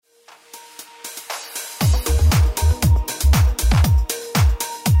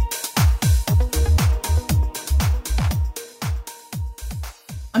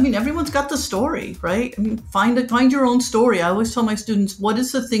everyone's got the story, right? I mean, find your own story. I always tell my students, what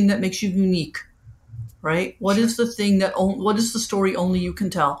is the thing that makes you unique, right? What is the story only you can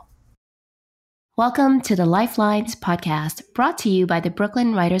tell? Welcome to the Lifelines podcast, brought to you by the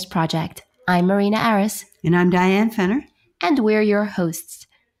Brooklyn Writers Project. I'm Marina Aris. And I'm Diane Fenner. And we're your hosts.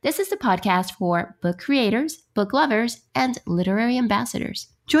 This is the podcast for book creators, book lovers, and literary ambassadors.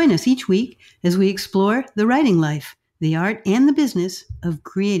 Join us each week as we explore the writing life, the art, and the business of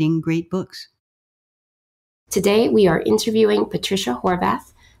creating great books. Today, we are interviewing Patricia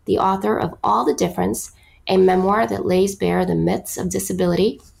Horvath, the author of All the Difference, a memoir that lays bare the myths of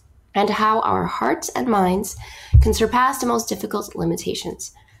disability and how our hearts and minds can surpass the most difficult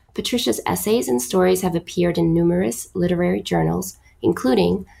limitations. Patricia's essays and stories have appeared in numerous literary journals,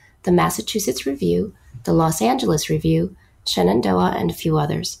 including the Massachusetts Review, the Los Angeles Review, Shenandoah, and a few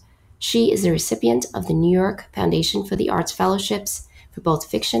others. She is the recipient of the New York Foundation for the Arts Fellowships for both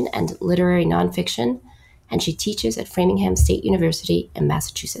fiction and literary nonfiction, and she teaches at Framingham State University in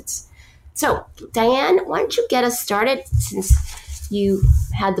Massachusetts. So, Diane, why don't you get us started, since you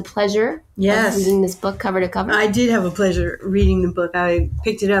had the pleasure of reading this book cover to cover? I did have a pleasure reading the book. I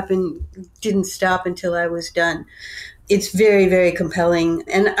picked it up and didn't stop until I was done. It's very, very compelling.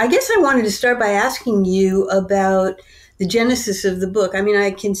 And I guess I wanted to start by asking you about the genesis of the book. I mean,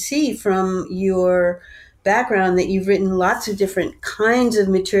 I can see from your background that you've written lots of different kinds of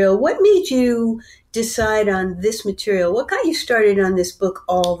material. What made you decide on this material? What got you started on this book,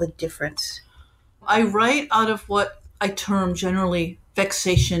 All the Difference? I write out of what I term generally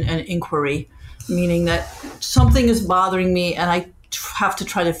vexation and inquiry, meaning that something is bothering me and I have to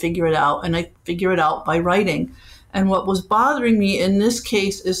try to figure it out, and I figure it out by writing. And what was bothering me in this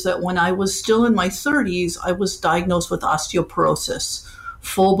case is that when I was still in my 30s, I was diagnosed with osteoporosis,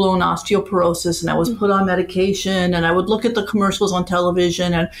 full-blown osteoporosis, and I was put on medication, and I would look at the commercials on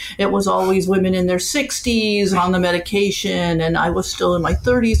television, and it was always women in their 60s on the medication, and I was still in my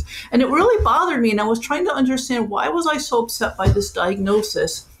 30s. And it really bothered me, and I was trying to understand, why was I so upset by this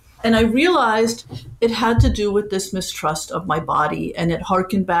diagnosis? And I realized it had to do with this mistrust of my body, and it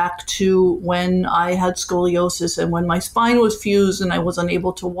harkened back to when I had scoliosis and when my spine was fused and I was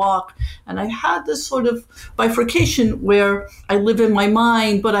unable to walk. And I had this sort of bifurcation where I live in my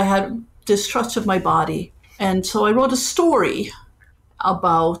mind, but I had distrust of my body. And so I wrote a story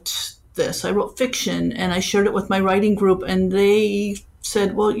about this. I wrote fiction, and I shared it with my writing group, and they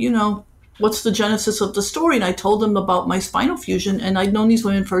said, well, what's the genesis of the story? And I told them about my spinal fusion, and I'd known these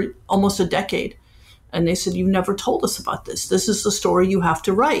women for almost a decade. And they said, you never told us about this. This is the story you have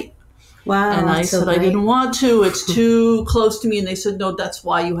to write. Wow. And I said, I didn't want to. It's too close to me. And they said, no, that's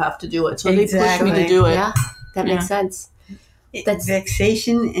why you have to do it. So They pushed me to do it. Yeah, that makes sense. That's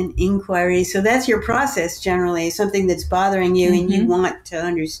vexation and inquiry. So that's your process generally, something that's bothering you and you want to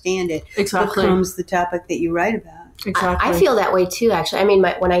understand it. Exactly. Becomes the topic that you write about. Exactly. I feel that way too, actually. I mean,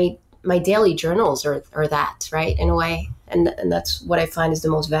 my daily journals are that, right, in a way. And that's what I find is the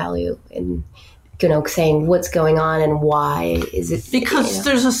most value in, saying what's going on and why is it. Because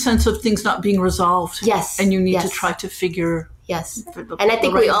there's a sense of things not being resolved. Yes. And you need to try to figure. Yes. And I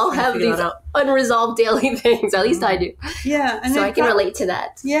think we all have these unresolved daily things. At least I do. Yeah. And so I can relate to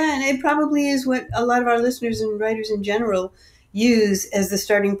that. Yeah. And it probably is what a lot of our listeners and writers in general use as the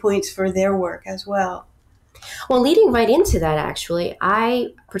starting points for their work as well. Well, leading right into that, actually,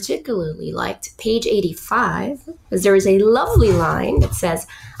 I particularly liked page 85, because there is a lovely line that says,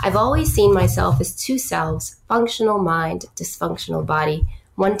 I've always seen myself as two selves, functional mind, dysfunctional body,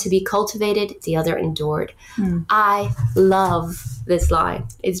 one to be cultivated, the other endured. I love this line.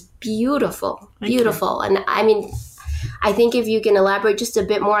 It's beautiful, beautiful. And I mean, I think if you can elaborate just a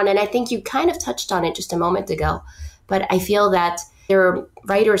bit more on it, and I think you kind of touched on it just a moment ago, but I feel that there are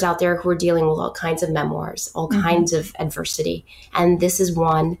writers out there who are dealing with all kinds of memoirs, all kinds of adversity. And this is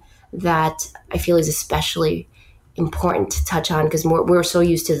one that I feel is especially important to touch on, because we're so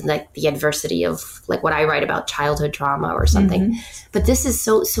used to the adversity of what I write about, childhood trauma or something. But this is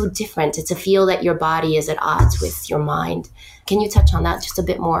so different. It's a feel that your body is at odds with your mind. Can you touch on that just a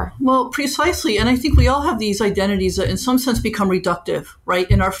bit more? Well, precisely. And I think we all have these identities that in some sense become reductive, right?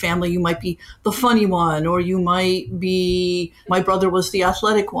 In our family, you might be the funny one, or you might be, my brother was the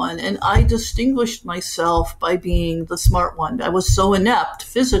athletic one. And I distinguished myself by being the smart one. I was so inept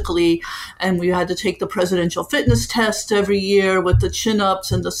physically, and we had to take the presidential fitness test every year with the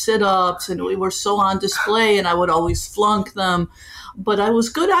chin-ups and the sit-ups, and we were so on display, and I would always flunk them. But I was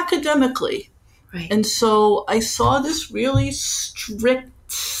good academically. Right. And so I saw this really strict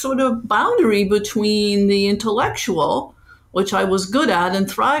sort of boundary between the intellectual, which I was good at and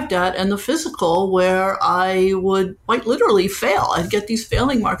thrived at, and the physical, where I would quite literally fail. I'd get these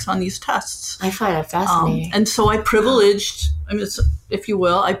failing marks on these tests. I find it fascinating. And so I privileged, if you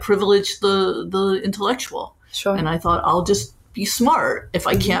will, I privileged the intellectual. Sure. And I thought, I'll just be smart. If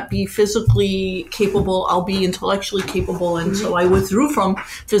I can't be physically capable, I'll be intellectually capable. And so I withdrew from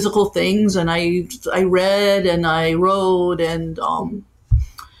physical things, and I read and I wrote, and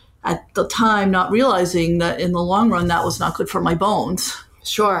at the time not realizing that in the long run that was not good for my bones.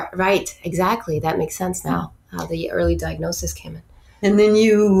 Sure, right, exactly. That makes sense now, how the early diagnosis came in. And then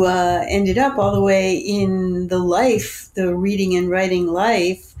you ended up all the way in the reading and writing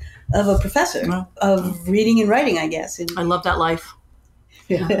life of a professor of reading and writing, I guess. And I love that life.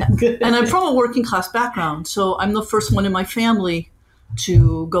 And I'm from a working class background, so I'm the first one in my family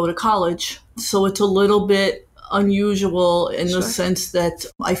to go to college. So it's a little bit unusual in the sense that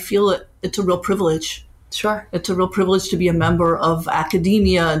I feel it's a real privilege. Sure. It's a real privilege to be a member of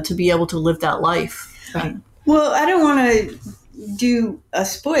academia and to be able to live that life. Right. Well, I don't want to do a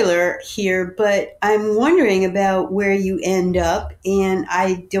spoiler here, but I'm wondering about where you end up, and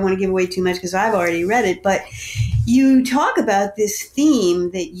I don't want to give away too much because I've already read it, but you talk about this theme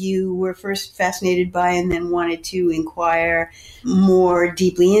that you were first fascinated by and then wanted to inquire more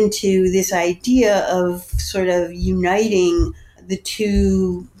deeply into, this idea of sort of uniting the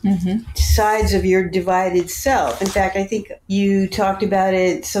two sides of your divided self. In fact, I think you talked about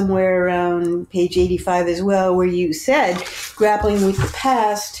it somewhere around page 85 as well, where you said grappling with the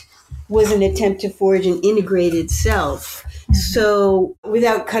past was an attempt to forge an integrated self. So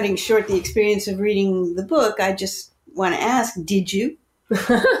without cutting short the experience of reading the book, I just want to ask, did you?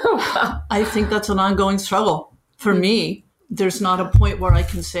 I think that's an ongoing struggle for me. There's not a point where I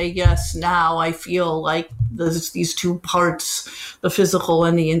can say, yes, now I feel like these two parts, the physical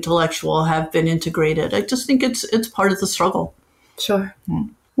and the intellectual, have been integrated. I just think it's part of the struggle. Sure.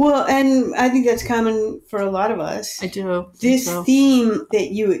 Well, and I think that's common for a lot of us. I do. This theme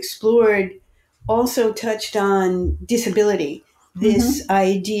that you explored also touched on disability, this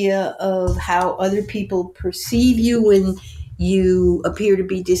idea of how other people perceive you when you appear to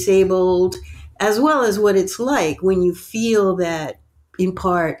be disabled, as well as what it's like when you feel that, in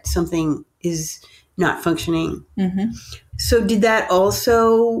part, something is not functioning. So did that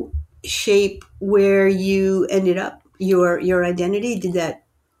also shape where you ended up, your identity? Did that?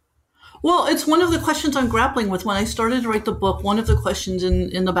 Well, it's one of the questions I'm grappling with. When I started to write the book, one of the questions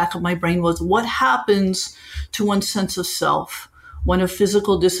in the back of my brain was, what happens to one's sense of self when a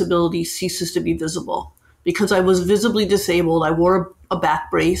physical disability ceases to be visible? Because I was visibly disabled. I wore a back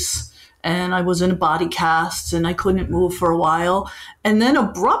brace, and I was in a body cast, and I couldn't move for a while. And then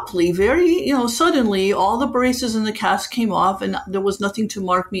abruptly, very, suddenly, all the braces and the cast came off, and there was nothing to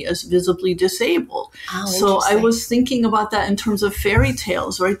mark me as visibly disabled. Oh, so I was thinking about that in terms of fairy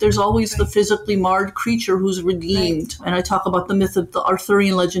tales, right? There's always the physically marred creature who's redeemed. And I talk about the myth of the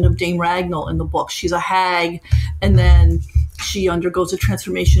Arthurian legend of Dame Ragnall in the book. She's a hag, and then she undergoes a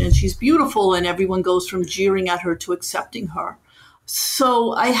transformation, and she's beautiful, and everyone goes from jeering at her to accepting her.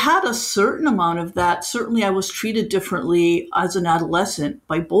 So I had a certain amount of that. Certainly I was treated differently as an adolescent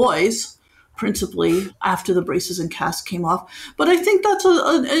by boys, principally after the braces and casts came off. But I think that's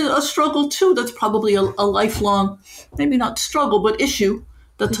a struggle too. That's probably a lifelong, maybe not struggle, but issue.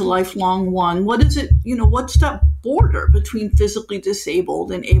 That's a lifelong one. What is it, what's that border between physically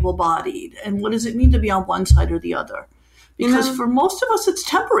disabled and able-bodied? And what does it mean to be on one side or the other? Because for most of us, it's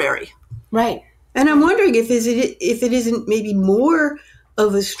temporary. Right. And I'm wondering if it isn't maybe more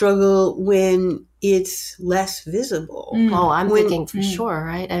of a struggle when it's less visible. Oh, I'm thinking for sure,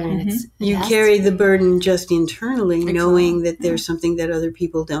 right? I mean, you carry the burden just internally, knowing that there's something that other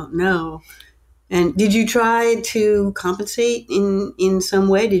people don't know. And did you try to compensate in some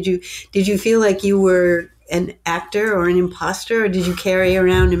way? Did you feel like you were an actor or an imposter, or did you carry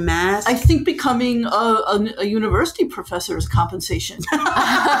around a mask? I think becoming a university professor is compensation.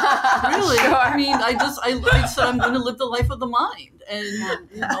 Really. Sure. I mean, I said I'm going to live the life of the mind. And,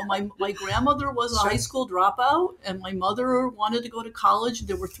 my grandmother was a high school dropout, and my mother wanted to go to college.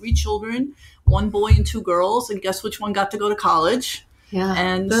 There were 3 children, 1 boy and 2 girls. And guess which one got to go to college? Yeah.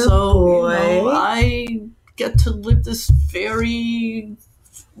 And so, I get to live this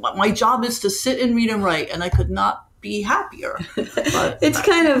my job is to sit and read and write, and I could not be happier. But it's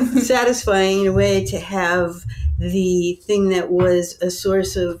kind of satisfying in a way to have the thing that was a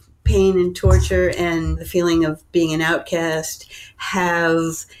source of pain and torture and the feeling of being an outcast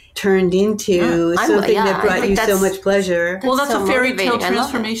have turned into something that brought you so much pleasure. That's a fairy tale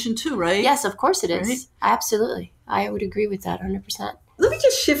transformation too, right? Yes, of course it is. Right? Absolutely. I would agree with that 100%. Let me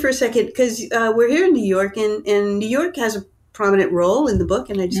just shift for a second, because we're here in New York, and New York has a prominent role in the book,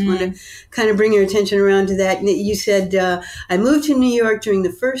 and I just want to kind of bring your attention around to that. You said, I moved to New York during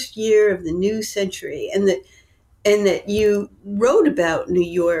the first year of the new century, and that you wrote about New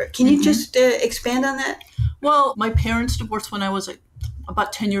York. Can you just expand on that? Well, my parents divorced when I was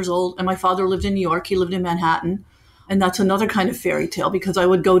about 10 years old, and my father lived in New York. He lived in Manhattan. And that's another kind of fairy tale, because I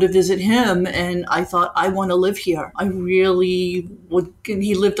would go to visit him and I thought, I want to live here. I really would.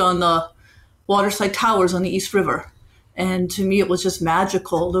 He lived on the Waterside Towers on the East River. And to me, it was just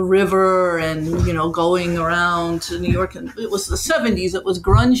magical, the river and, going around to New York. And it was the 70s. It was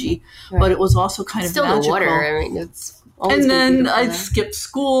grungy, but it was also kind of magical. Still the water. I mean, it's... And then I'd skip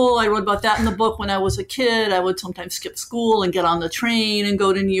school. I wrote about that in the book. When I was a kid, I would sometimes skip school and get on the train and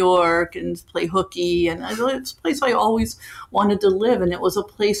go to New York and play hooky. And it's a place I always wanted to live. And it was a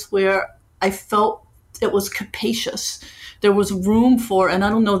place where I felt it was capacious. There was room for, and I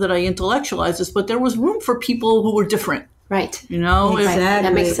don't know that I intellectualized this, but there was room for people who were different. Right. Exactly.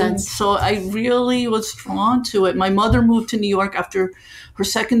 That makes sense. So I really was drawn to it. My mother moved to New York after her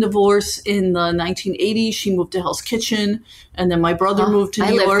second divorce in the 1980s. She moved to Hell's Kitchen, and then my brother moved to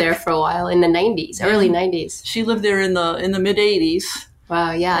New York. I lived there for a while in the 90s, early 90s. She lived there in the mid 80s.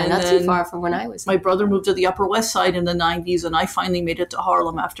 Wow, yeah, and not too far from when I was. My brother moved to the Upper West Side in the 90s, and I finally made it to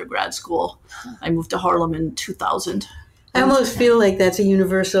Harlem after grad school. I moved to Harlem in 2000. I almost feel like that's a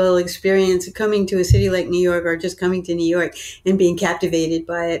universal experience, coming to a city like New York, or just coming to New York and being captivated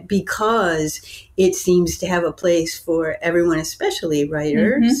by it, because it seems to have a place for everyone, especially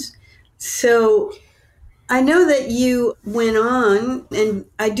writers. So I know that you went on, and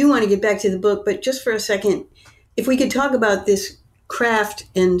I do want to get back to the book, but just for a second, if we could talk about this craft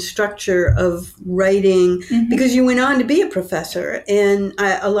and structure of writing, because you went on to be a professor, and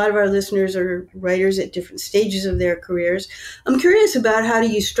a lot of our listeners are writers at different stages of their careers. I'm curious about, how do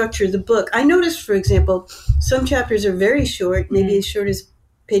you structure the book? I noticed, for example, some chapters are very short, maybe as short as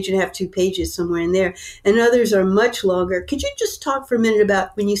page and a half, 2 pages, somewhere in there, and others are much longer. Could you just talk for a minute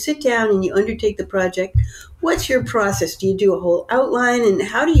about, when you sit down and you undertake the project, what's your process? Do you do a whole outline, and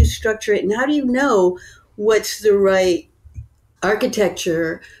how do you structure it, and how do you know what's the right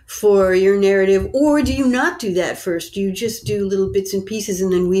architecture for your narrative? Or do you not do that first? Do you just do little bits and pieces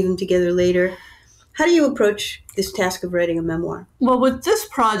and then weave them together later? How do you approach this task of writing a memoir? Well, with this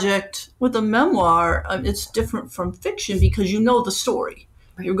project, with a memoir, it's different from fiction, because you know the story.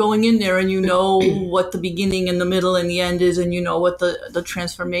 You're going in there and you know what the beginning and the middle and the end is, and you know what the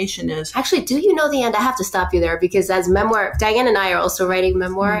transformation is. Actually, do you know the end? I have to stop you there, because as memoir, Diane and I are also writing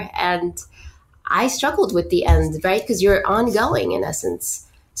memoir, and I struggled with the end, right? Because you're ongoing, in essence.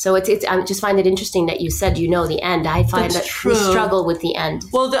 So I just find it interesting that you said you know the end. I find that we struggle with the end.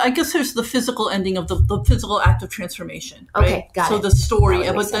 Well, I guess there's the physical ending of the physical act of transformation. Right? Okay, got it. So the story,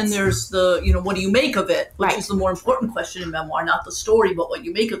 but then sense. there's the, what do you make of it? Which is the more important question in memoir, not the story, but what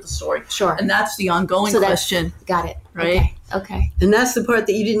you make of the story. Sure. And that's the ongoing question. Got it. Right? Okay. And that's the part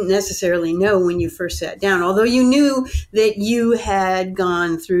that you didn't necessarily know when you first sat down, although you knew that you had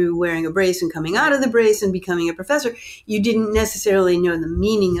gone through wearing a brace and coming out of the brace and becoming a professor. You didn't necessarily know the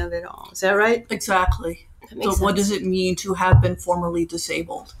meaning of it all. Is that right? Exactly. That makes sense. What does it mean to have been formerly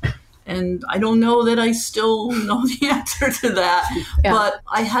disabled? And I don't know that I still know the answer to that, but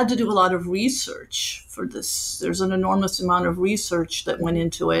I had to do a lot of research for this. There's an enormous amount of research that went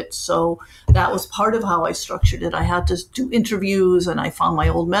into it. So that was part of how I structured it. I had to do interviews, and I found my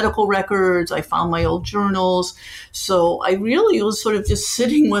old medical records. I found my old journals. So I really was sort of just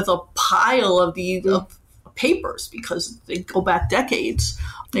sitting with a pile of these papers, because they go back decades.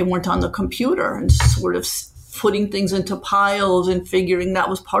 They weren't on the computer, and sort of putting things into piles and figuring. That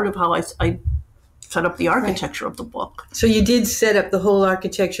was part of how I set up the architecture of the book. So you did set up the whole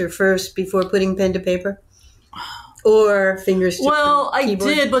architecture first before putting pen to paper? Or fingers to Well, I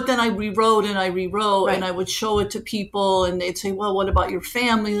keyboard? did, but then I rewrote, and I would show it to people, and they'd say, well, what about your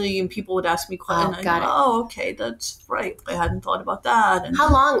family? And people would ask me questions. Oh, got it. Oh, okay, that's right. I hadn't thought about that. And How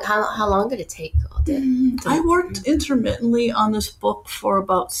long did it take? I worked intermittently on this book for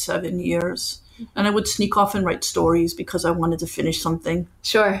about 7 years. And I would sneak off and write stories because I wanted to finish something.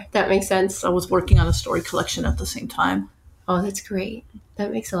 Sure, that makes sense. I was working on a story collection at the same time. Oh, that's great.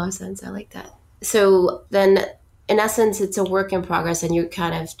 That makes a lot of sense. I like that. So then, in essence, it's a work in progress, and you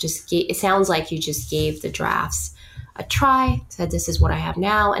kind of it sounds like you just gave the drafts a try, said this is what I have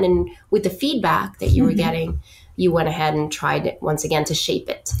now, and then with the feedback that you were getting, you went ahead and tried it once again to shape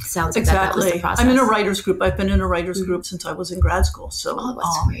it. Sounds like that was the process. I'm in a writer's group. I've been in a writer's group since I was in grad school. So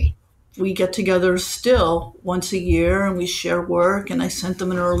that's great. we get together still once a year and we share work, and I sent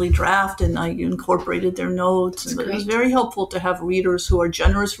them an early draft and I incorporated their notes. And it was very helpful to have readers who are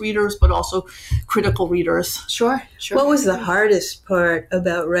generous readers, but also critical readers. Sure. What was the hardest part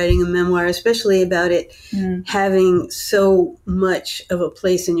about writing a memoir, especially about it having so much of a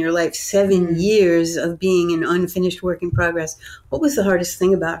place in your life, 7 years of being an unfinished work in progress? What was the hardest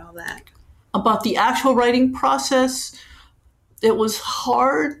thing about all that? About the actual writing process, it was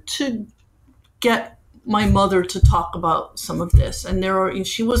hard to get my mother to talk about some of this. And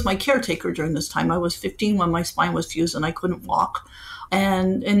she was my caretaker during this time. I was 15 when my spine was fused and I couldn't walk.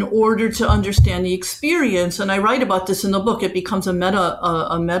 And in order to understand the experience, and I write about this in the book, it becomes a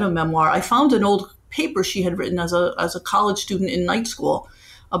meta memoir. I found an old paper she had written as a college student in night school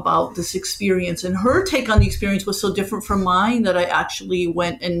about this experience, and her take on the experience was so different from mine that I actually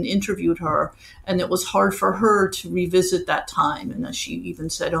went and interviewed her, and it was hard for her to revisit that time. And she even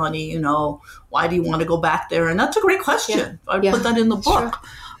said, honey, why do you want to go back there? And that's a great question. I put that in the book.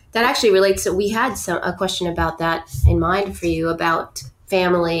 Sure. That actually relates. So we had a question about that in mind for you, about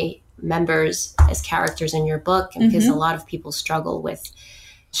family members as characters in your book, because a lot of people struggle with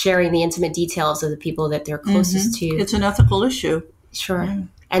sharing the intimate details of the people that they're closest to. It's an ethical issue. Sure. Yeah.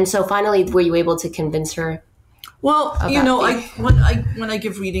 And so finally, were you able to convince her? Well, when I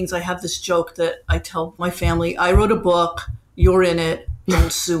give readings, I have this joke that I tell my family: I wrote a book, you're in it, don't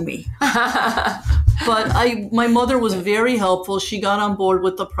sue me. But my mother was very helpful. She got on board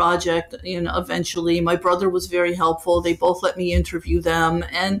with the project, eventually. My brother was very helpful. They both let me interview them,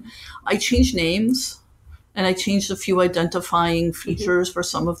 and I changed names. And I changed a few identifying features for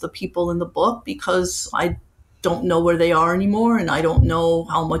some of the people in the book, because I don't know where they are anymore, and I don't know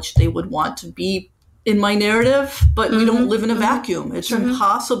how much they would want to be in my narrative, but we don't live in a vacuum. It's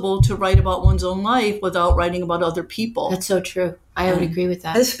impossible to write about one's own life without writing about other people. That's so true. I would agree with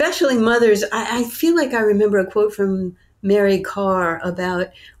that. Especially mothers. I feel like I remember a quote from Mary Karr about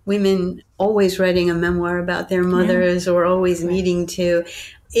women always writing a memoir about their mothers or always needing to.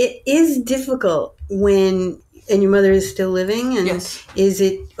 It is difficult and your mother is still living, and is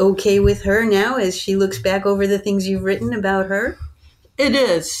it okay with her now as she looks back over the things you've written about her? It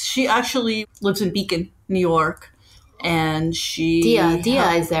is. She actually lives in Beacon, New York, and Dia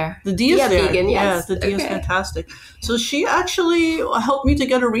is there. The Dia is there. Beacon, yes. Yeah, the Dia is fantastic. So she actually helped me to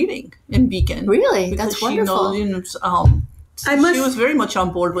get a reading in Beacon. Really? That's wonderful. She was very much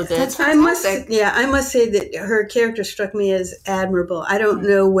on board with it. That's fantastic. I must say that her character struck me as admirable. I don't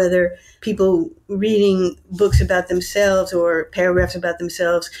know whether people reading books about themselves or paragraphs about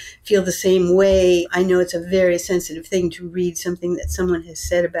themselves feel the same way. I know it's a very sensitive thing to read something that someone has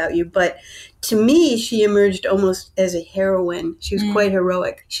said about you, but to me, she emerged almost as a heroine. She was quite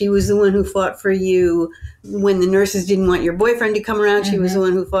heroic. She was the one who fought for you when the nurses didn't want your boyfriend to come around. She was the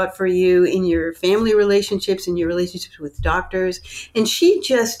one who fought for you in your family relationships, in your relationships with doctors. And she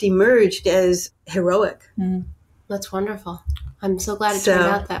just emerged as heroic. That's wonderful. I'm so glad it turned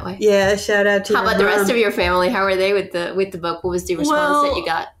out that way. Yeah, shout out to How about the rest of your family? How are they with the book? What was the response that you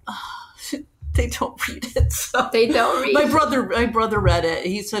got? They don't read it. So. They don't read it. My brother read it.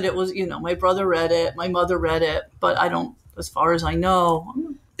 He said it was, my brother read it, my mother read it, but I don't, as far as I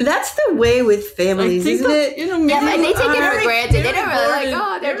know. That's the way with families, isn't it? And they take it for granted. They don't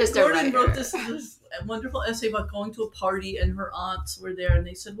really they're just a writer. Wrote this wonderful essay about going to a party, and her aunts were there, and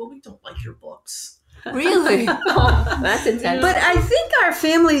they said, well, we don't like your books. Really? Oh, that's intense. But I think our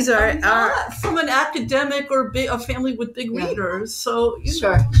families are not from an academic or a family with big readers. So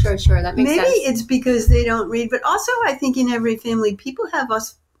Sure. That makes sense. Maybe it's because they don't read, but also I think in every family, people have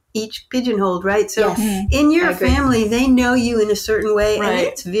us each pigeonholed, right? So in your family, they know you in a certain way, and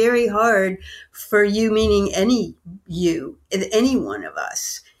it's very hard for you, meaning any one of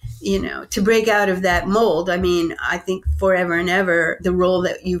us, to break out of that mold. I mean, I think forever and ever, the role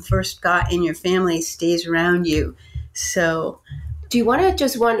that you first got in your family stays around you. So do you want to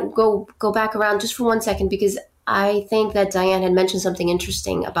just go back around just for 1 second? Because I think that Diane had mentioned something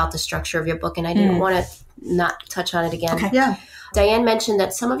interesting about the structure of your book, and I didn't want to not touch on it again. Okay. Yeah. Diane mentioned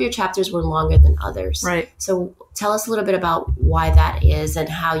that some of your chapters were longer than others. Right. So tell us a little bit about why that is and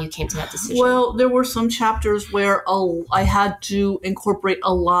how you came to that decision. Well, there were some chapters where I had to incorporate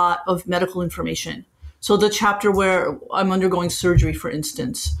a lot of medical information. So the chapter where I'm undergoing surgery, for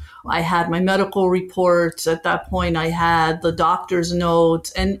instance, I had my medical reports. At that point, I had the doctor's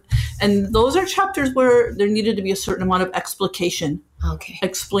notes. And those are chapters where there needed to be a certain amount of explication. Okay.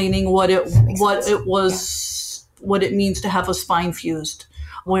 Explaining what it was, what it means to have a spine fused.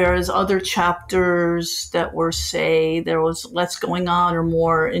 Whereas other chapters that were, say, there was less going on or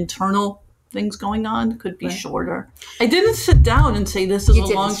more internal things going on, could be shorter. I didn't sit down and say, this is a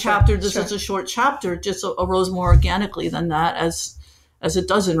long chapter, this is a short chapter. It just arose more organically than that, as it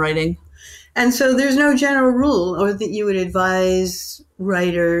does in writing. And so there's no general rule or that you would advise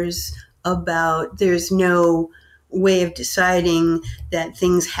writers about. There's no way of deciding that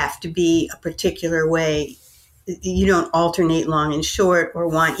things have to be a particular way. You don't alternate long and short or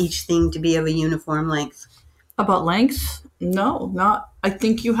want each thing to be of a uniform length. About length? No, not. I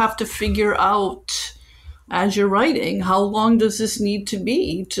think you have to figure out as you're writing, how long does this need to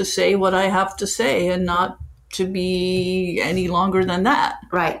be to say what I have to say and not to be any longer than that.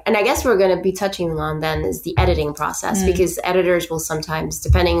 Right. And I guess we're going to be touching on then is the editing process, because editors will sometimes,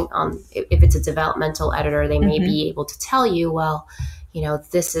 depending on if it's a developmental editor, they may be able to tell you, well, you know,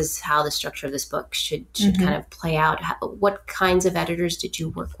 this is how the structure of this book should kind of play out. What kinds of editors did you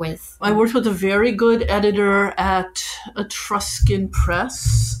work with? I worked with a very good editor at Etruscan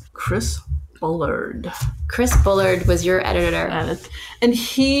Press, Chris Bullard. Chris Bullard was your editor. And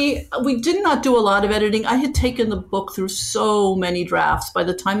we did not do a lot of editing. I had taken the book through so many drafts. By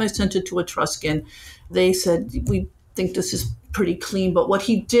the time I sent it to Etruscan, they said, we think this is pretty clean. But what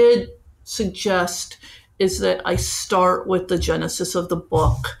he did suggest is that I start with the genesis of the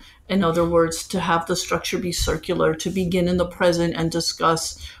book. In other words, to have the structure be circular, to begin in the present and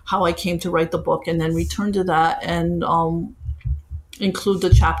discuss how I came to write the book, and then return to that and include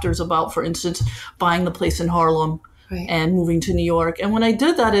the chapters about, for instance, buying the place in Harlem and moving to New York. And when I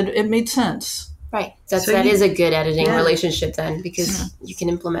did that, it made sense. Right. That is a good editing relationship then, because you can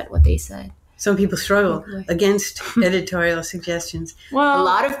implement what they said. Some people struggle against editorial suggestions. Well, a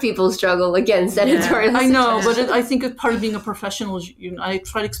lot of people struggle against editorial I know, suggestions. but I think it's part of being a professional. I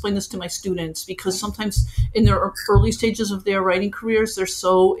try to explain this to my students, because sometimes in their early stages of their writing careers, they're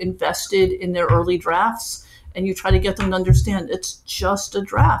so invested in their early drafts, and you try to get them to understand it's just a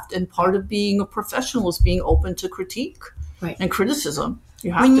draft. And part of being a professional is being open to critique and criticism.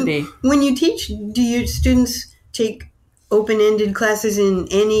 You have to be. When you teach, do your students take open-ended classes in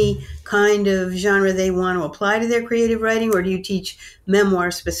any kind of genre they want to apply to their creative writing, or do you teach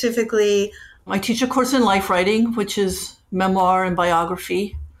memoir specifically? I teach a course in life writing, which is memoir and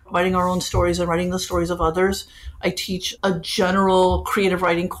biography, writing our own stories and writing the stories of others. I teach a general creative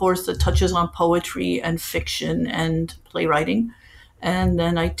writing course that touches on poetry and fiction and playwriting. And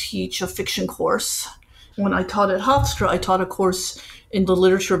then I teach a fiction course. When I taught at Hofstra, I taught a course in the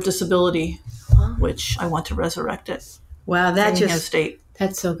literature of disability, which I want to resurrect it. Wow, that's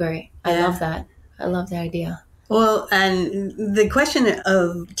so great. I love that. I love the idea. Well, and the question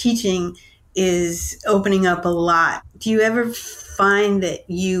of teaching is opening up a lot. Do you ever find that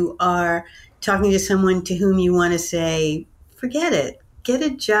you are talking to someone to whom you want to say, forget it, get a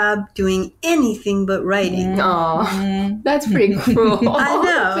job doing anything but writing? Oh, that's pretty cruel. I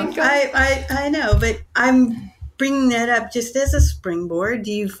know. I know, but I'm bringing that up just as a springboard.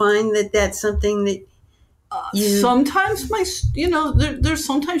 Do you find that that's something that sometimes there's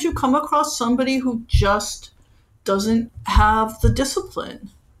sometimes you come across somebody who just doesn't have the discipline.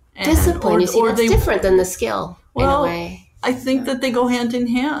 That's different than the skill in a way. I think that they go hand in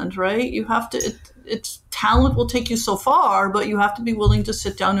hand, right? You have to, it's talent will take you so far, but you have to be willing to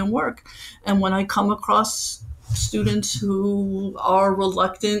sit down and work. And when I come across students who are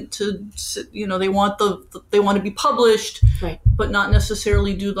reluctant to, they want to be published, but not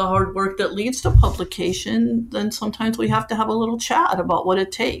necessarily do the hard work that leads to publication, then sometimes we have to have a little chat about what it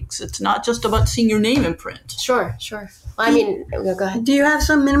takes. It's not just about seeing your name in print. Sure. Well, go ahead. Do you have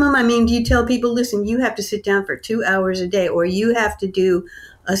some minimum? I mean, do you tell people, listen, you have to sit down for 2 hours a day, or you have to do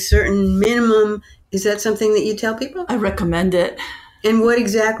a certain minimum? Is that something that you tell people? I recommend it. And what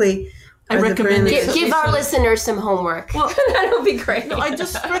exactly? I recommend it. Give our listeners some homework. Well, that'll be great. I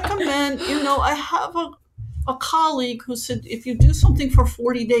just recommend, I have a colleague who said, if you do something for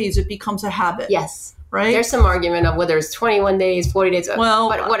 40 days, it becomes a habit. Yes. Right? There's some argument of whether it's 21 days, 40 days. Well,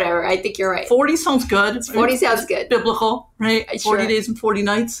 but whatever. I think you're right. 40 sounds good. 40 sounds good. Biblical, right? Sure. 40 days and 40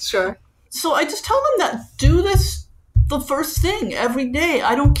 nights. Sure. So I just tell them that do this the first thing every day.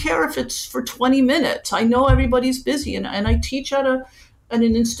 I don't care if it's for 20 minutes. I know everybody's busy, and I teach at an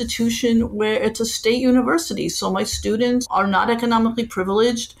institution where it's a state university. So my students are not economically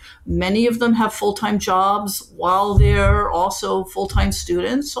privileged. Many of them have full-time jobs while they're also full-time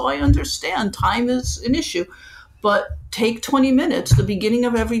students. So I understand time is an issue. But take 20 minutes, the beginning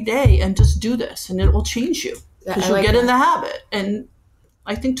of every day, and just do this, and it will change you. Because you'll get in the habit. And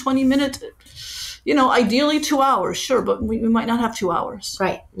I think 20 minutes, ideally 2 hours, sure, but we might not have 2 hours.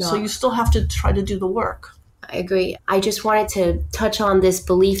 Right. No. So you still have to try to do the work. I agree. I just wanted to touch on this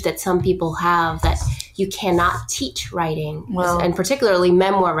belief that some people have that you cannot teach writing, Well, and particularly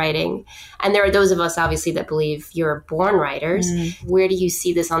memoir writing. And there are those of us, obviously, that believe you're born writers. Where do you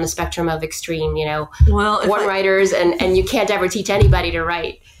see this on the spectrum of extreme, well, born writers and you can't ever teach anybody to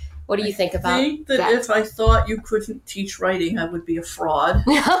write? What do you think about I think that if I thought you couldn't teach writing, I would be a fraud.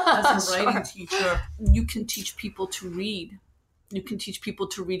 As a writing teacher, you can teach people to read. You can teach people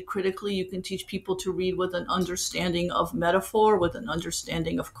to read critically. You can teach people to read with an understanding of metaphor, with an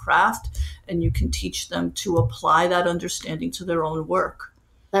understanding of craft, and you can teach them to apply that understanding to their own work.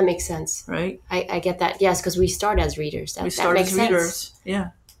 That makes sense. Right? I get that. Yes, because we start as readers. We start makes as readers. Sense. Yeah.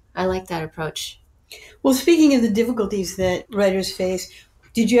 I like that approach. Well, speaking of the difficulties that writers face,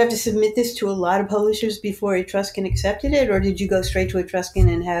 did you have to submit this to a lot of publishers before Etruscan accepted it, or did you go straight to Etruscan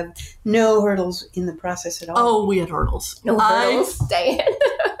and have no hurdles in the process at all? Oh, we had hurdles. No hurdles, Diane.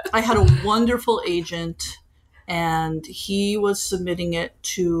 I had a wonderful agent, and he was submitting it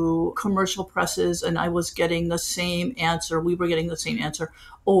to commercial presses, and I was getting the same answer. We were getting the same answer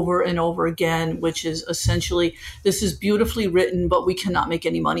over and over again, which is essentially, this is beautifully written, but we cannot make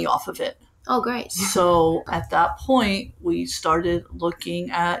any money off of it. Oh, great. So at that point, we started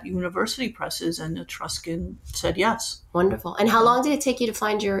looking at university presses, and Etruscan said yes. Wonderful. And how long did it take you to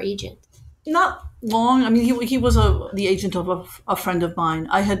find your agent? Not long. I mean, he was the agent of a friend of mine.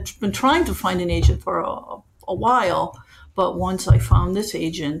 I had been trying to find an agent for a while, but once I found this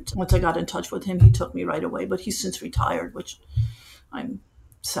agent, once I got in touch with him, he took me right away. But he's since retired, which I'm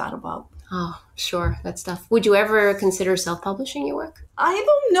sad about. Oh, sure. That's tough. Would you ever consider self-publishing your work? I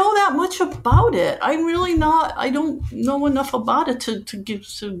don't know that much about it. I'm really not. I don't know enough about it to give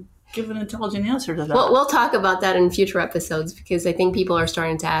an intelligent answer to that. Well, we'll talk about that in future episodes because I think people are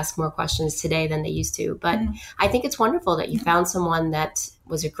starting to ask more questions today than they used to. But I think it's wonderful that you found someone that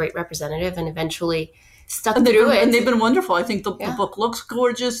was a great representative and eventually stuck through it. And they've been wonderful. I think the book looks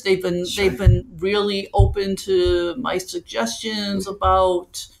gorgeous. They've been really open to my suggestions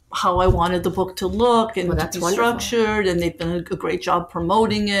about how I wanted the book to look and to be structured, and they've done a great job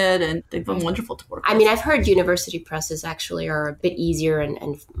promoting it, and they've been wonderful to work with. I mean, I've heard university presses actually are a bit easier and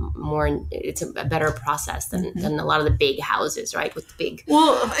more, it's a better process than a lot of the big houses, right? With the big...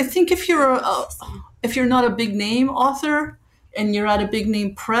 Well, I think if you're not a big name author and you're at a big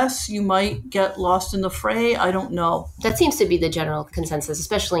name press, you might get lost in the fray. I don't know. That seems to be the general consensus,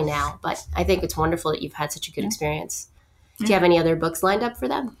 especially now, but I think it's wonderful that you've had such a good experience. Do you have any other books lined up for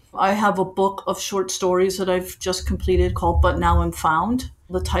them? I have a book of short stories that I've just completed called But Now I'm Found.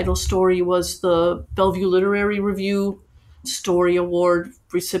 The title story was the Bellevue Literary Review Story Award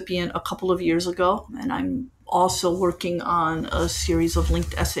recipient a couple of years ago. And I'm also working on a series of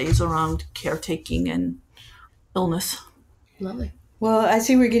linked essays around caretaking and illness. Lovely. Well, I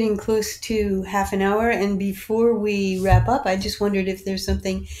see we're getting close to half an hour, and before we wrap up, I just wondered if there's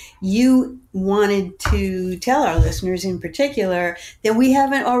something you wanted to tell our listeners in particular that we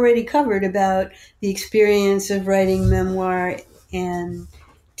haven't already covered about the experience of writing memoir and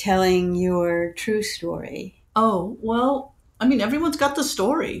telling your true story. Oh, well, I mean, everyone's got the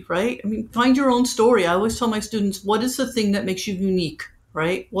story, right? I mean, find your own story. I always tell my students, what is the thing that makes you unique,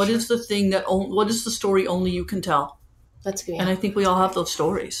 right? What is the thing what is the story only you can tell? That's good. And I think we all have those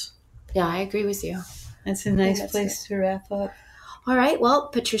stories. Yeah, I agree with you. That's a nice place to wrap up. All right. Well,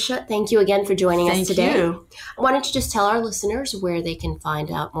 Patricia, thank you again for joining us today. Thank you. Why don't you just tell our listeners where they can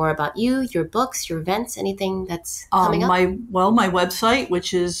find out more about you, your books, your events, anything that's coming up? My website,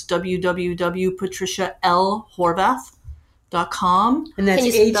 which is www.patricialhorvath.com. And that's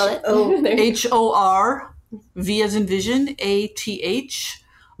Can you spell it? HORV as in vision, ATH.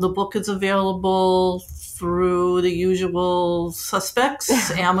 The book is available through the usual suspects,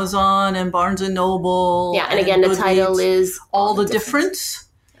 Amazon and Barnes & Noble. Yeah, and again, the title is All the Difference.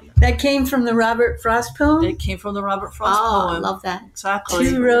 That came from the Robert Frost poem? It came from the Robert Frost poem. I love that. Exactly.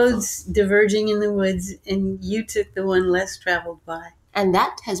 Two roads diverging in the woods, and you took the one less traveled by. And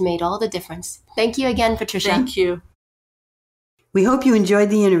that has made all the difference. Thank you again, Patricia. Thank you. We hope you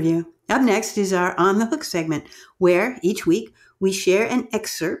enjoyed the interview. Up next is our On the Hook segment, where each week we share an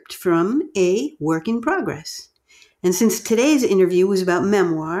excerpt from a work in progress. And since today's interview was about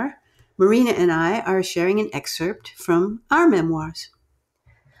memoir, Marina and I are sharing an excerpt from our memoirs.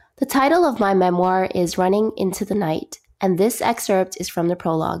 The title of my memoir is Running into the Night, and this excerpt is from the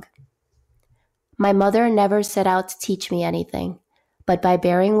prologue. My mother never set out to teach me anything, but by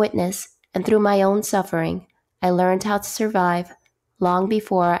bearing witness and through my own suffering, I learned how to survive long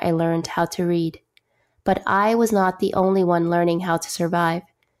before I learned how to read. But I was not the only one learning how to survive.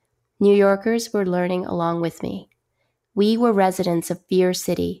 New Yorkers were learning along with me. We were residents of Beer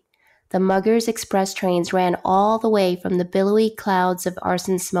City. The Muggers Express trains ran all the way from the billowy clouds of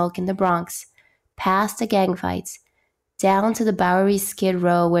arson smoke in the Bronx past the gang fights, down to the Bowery Skid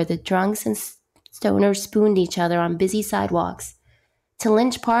Row where the drunks and stoners spooned each other on busy sidewalks, to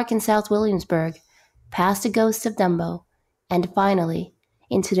Lynch Park in South Williamsburg, past the ghosts of Dumbo, and finally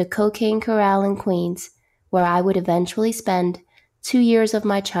into the Cocaine Corral in Queens, where I would eventually spend 2 years of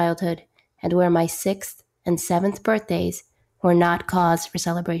my childhood and where my 6th and 7th birthdays were not cause for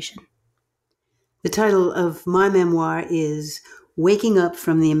celebration. The title of my memoir is Waking Up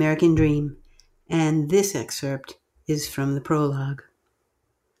from the American Dream, and this excerpt is from the prologue.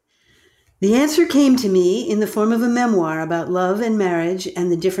 The answer came to me in the form of a memoir about love and marriage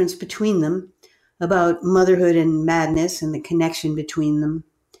and the difference between them, about motherhood and madness and the connection between them.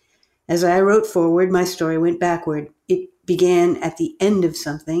 As I wrote forward, my story went backward. It began at the end of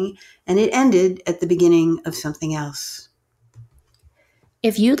something, and it ended at the beginning of something else.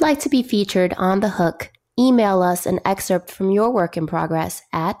 If you'd like to be featured on The Hook, email us an excerpt from your work in progress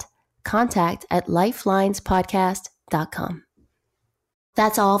at contact@lifelinespodcast.com.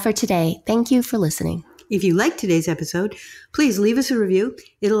 That's all for today. Thank you for listening. If you liked today's episode, please leave us a review.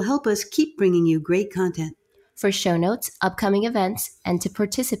 It'll help us keep bringing you great content. For show notes, upcoming events, and to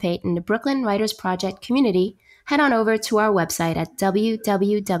participate in the Brooklyn Writers Project community, head on over to our website at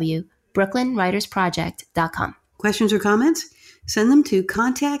www.brooklynwritersproject.com. Questions or comments? Send them to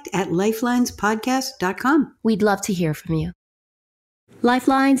contact@lifelinespodcast.com. We'd love to hear from you.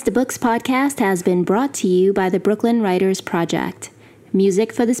 Lifelines, the Books podcast has been brought to you by the Brooklyn Writers Project.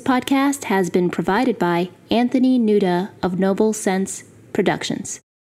 Music for this podcast has been provided by Anthony Nuda of Noble Sense Productions.